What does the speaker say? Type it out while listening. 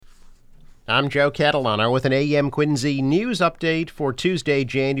I'm Joe Catalano with an AM Quincy news update for Tuesday,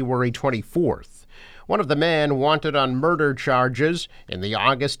 January 24th. One of the men wanted on murder charges in the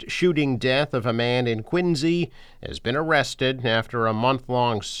August shooting death of a man in Quincy has been arrested after a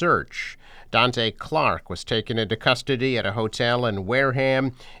month-long search. Dante Clark was taken into custody at a hotel in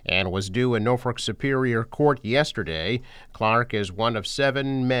Wareham and was due in Norfolk Superior Court yesterday. Clark is one of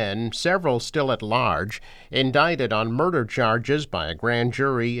 7 men, several still at large, indicted on murder charges by a grand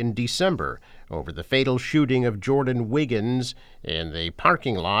jury in December over the fatal shooting of Jordan Wiggins in the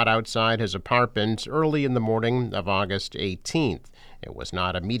parking lot outside his apartment early in the morning of August 18th. It was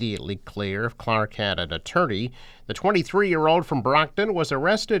not immediately clear if Clark had an attorney. The 23-year-old from Brockton was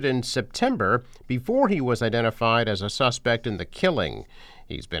arrested in September before he was identified as a suspect in the killing.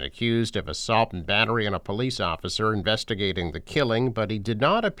 He's been accused of assault and battery on a police officer investigating the killing, but he did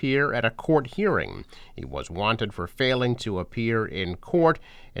not appear at a court hearing. He was wanted for failing to appear in court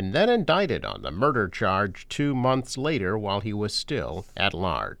and then indicted on the murder charge 2 months later while he was still at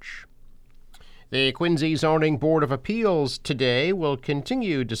large. The Quincy Zoning Board of Appeals today will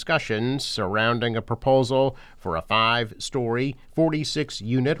continue discussions surrounding a proposal for a 5-story,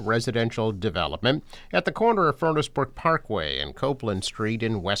 46-unit residential development at the corner of Furnace Brook Parkway and Copeland Street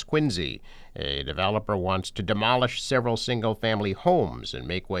in West Quincy. A developer wants to demolish several single-family homes and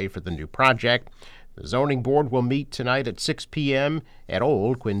make way for the new project. The Zoning Board will meet tonight at 6 p.m. at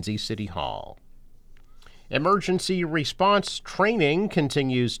Old Quincy City Hall. Emergency response training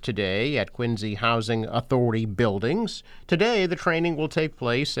continues today at Quincy Housing Authority buildings. Today, the training will take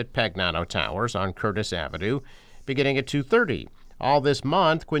place at Pagnano Towers on Curtis Avenue, beginning at 2:30. All this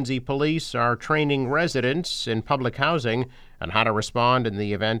month, Quincy police are training residents in public housing on how to respond in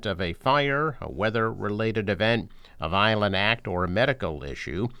the event of a fire, a weather-related event, a violent act, or a medical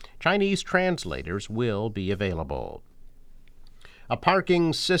issue. Chinese translators will be available. A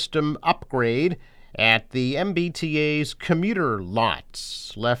parking system upgrade at the MBTA's commuter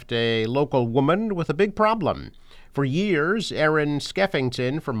lots left a local woman with a big problem. For years, Erin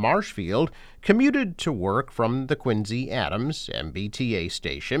Skeffington from Marshfield commuted to work from the Quincy Adams MBTA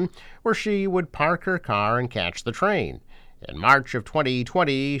station, where she would park her car and catch the train. In March of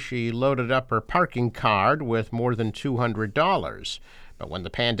 2020, she loaded up her parking card with more than $200. But when the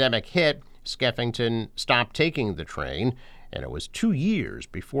pandemic hit, Skeffington stopped taking the train, and it was 2 years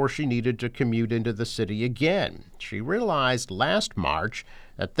before she needed to commute into the city again. She realized last March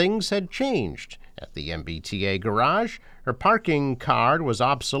that things had changed at the MBTA garage. Her parking card was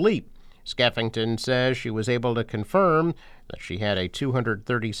obsolete. Skeffington says she was able to confirm that she had a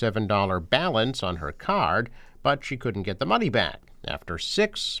 $237 balance on her card, but she couldn't get the money back. After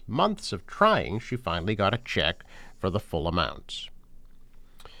 6 months of trying, she finally got a check for the full amount.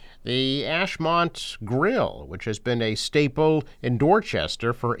 The Ashmont Grill, which has been a staple in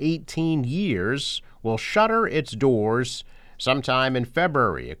Dorchester for 18 years, will shutter its doors sometime in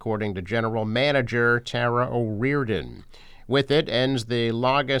February, according to General Manager Tara O'Riordan. With it ends the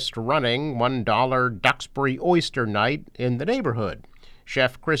longest-running $1 Duxbury Oyster Night in the neighborhood.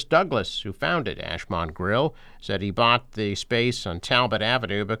 Chef Chris Douglas, who founded Ashmont Grill, said he bought the space on Talbot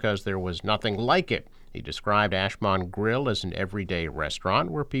Avenue because there was nothing like it. He described Ashmont Grill as an everyday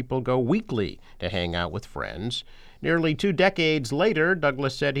restaurant where people go weekly to hang out with friends. Nearly 2 decades later,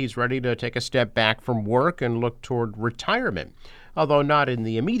 Douglas said he's ready to take a step back from work and look toward retirement, although not in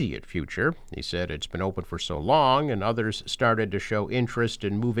the immediate future. He said it's been open for so long and others started to show interest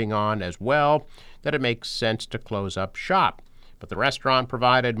in moving on as well that it makes sense to close up shop. But the restaurant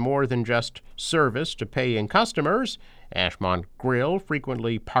provided more than just service to paying customers. Ashmont Grill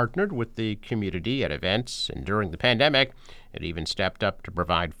frequently partnered with the community at events, and during the pandemic, it even stepped up to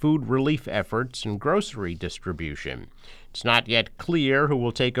provide food relief efforts and grocery distribution. It's not yet clear who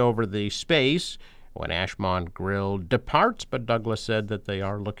will take over the space when Ashmont Grill departs, but Douglas said that they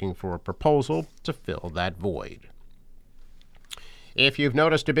are looking for a proposal to fill that void. If you've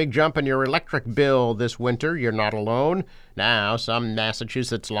noticed a big jump in your electric bill this winter, you're not alone. Now, some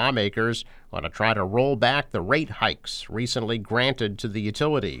Massachusetts lawmakers want to try to roll back the rate hikes recently granted to the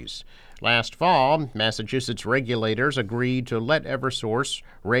utilities. Last fall, Massachusetts regulators agreed to let Eversource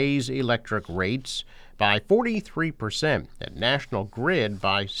raise electric rates by 43% and National Grid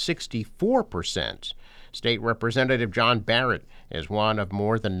by 64%. State Representative John Barrett is one of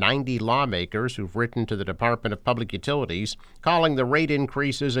more than 90 lawmakers who've written to the Department of Public Utilities calling the rate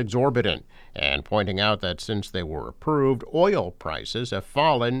increases exorbitant and pointing out that since they were approved, oil prices have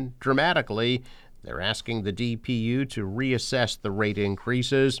fallen dramatically. They're asking the DPU to reassess the rate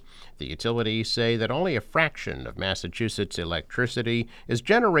increases. The utilities say that only a fraction of Massachusetts' electricity is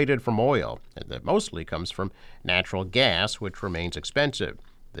generated from oil, and that mostly comes from natural gas, which remains expensive.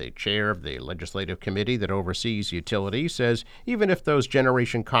 The chair of the legislative committee that oversees utilities says even if those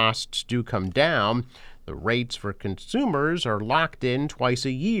generation costs do come down, the rates for consumers are locked in twice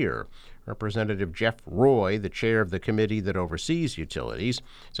a year. Representative Jeff Roy, the chair of the committee that oversees utilities,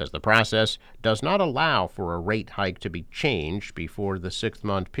 says the process does not allow for a rate hike to be changed before the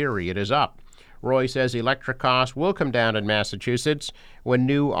 6-month period is up. Roy says electric costs will come down in Massachusetts when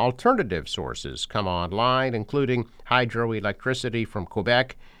new alternative sources come online, including hydroelectricity from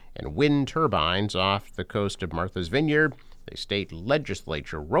Quebec and wind turbines off the coast of Martha's Vineyard. The state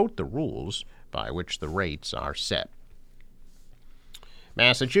legislature wrote the rules by which the rates are set.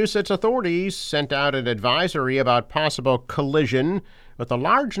 Massachusetts authorities sent out an advisory about possible collision with a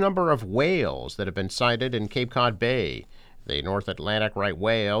large number of whales that have been sighted in Cape Cod Bay. The North Atlantic right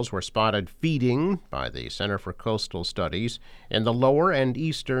whales were spotted feeding by the Center for Coastal Studies in the lower and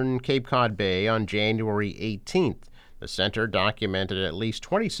eastern Cape Cod Bay on January 18th. The center documented at least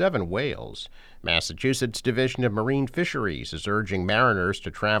 27 whales. Massachusetts Division of Marine Fisheries is urging mariners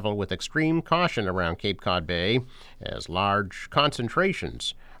to travel with extreme caution around Cape Cod Bay as large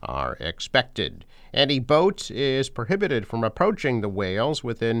concentrations are expected. Any boat is prohibited from approaching the whales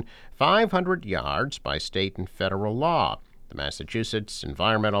within 500 yards by state and federal law. The Massachusetts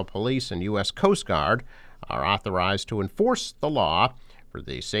Environmental Police and U.S. Coast Guard are authorized to enforce the law for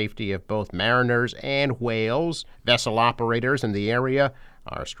the safety of both mariners and whales. Vessel operators in the area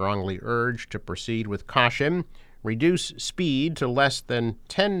are strongly urged to proceed with caution, reduce speed to less than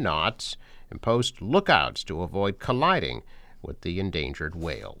 10 knots, and post lookouts to avoid colliding with the endangered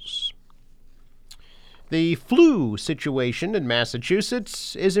whales. The flu situation in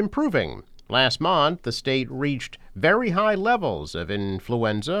Massachusetts is improving. Last month, the state reached very high levels of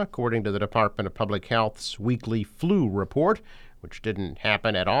influenza, according to the Department of Public Health's weekly flu report, which didn't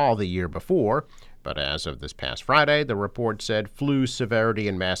happen at all the year before. But as of this past Friday, the report said flu severity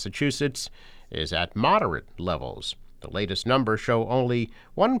in Massachusetts is at moderate levels. The latest numbers show only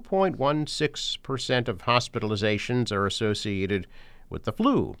 1.16% of hospitalizations are associated with the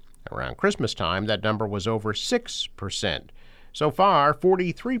flu. Around Christmas time, that number was over 6%. So far,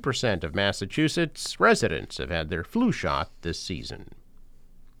 43% of Massachusetts residents have had their flu shot this season.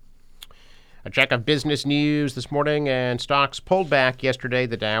 A check of business news this morning, and stocks pulled back yesterday.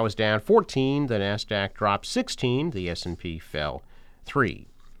 The Dow was down 14, the Nasdaq dropped 16, the S&P fell 3.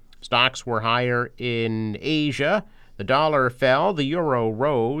 Stocks were higher in Asia. The dollar fell, the euro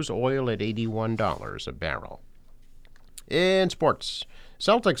rose, oil at $81 a barrel. In sports,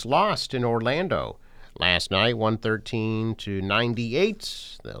 Celtics lost in Orlando last night,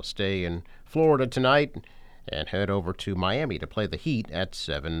 113-98. They'll stay in Florida tonight and head over to Miami to play the Heat at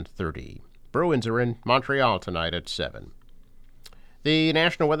 7:30. Bruins are in Montreal tonight at 7. The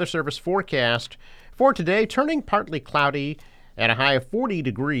National Weather Service forecast for today, turning partly cloudy at a high of 40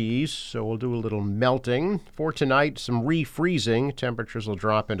 degrees, so we'll do a little melting. For tonight, some refreezing. Temperatures will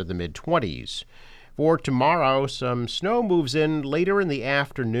drop into the mid-20s. For tomorrow, some snow moves in later in the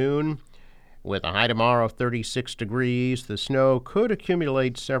afternoon. With a high tomorrow of 36 degrees, the snow could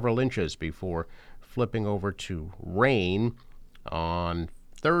accumulate several inches before flipping over to rain on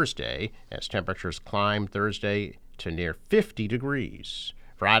Thursday, as temperatures climb Thursday to near 50 degrees.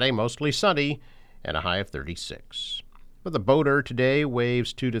 Friday, mostly sunny and a high of 36. For the boater today,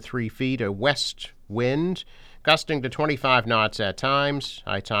 waves 2 to 3 feet, a west wind, gusting to 25 knots at times.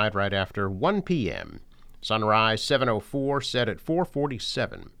 High tide right after 1 p.m. Sunrise 7:04, set at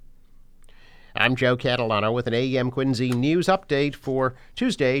 4:47. I'm Joe Catalano with an AM Quincy news update for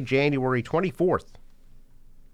Tuesday, January 24th.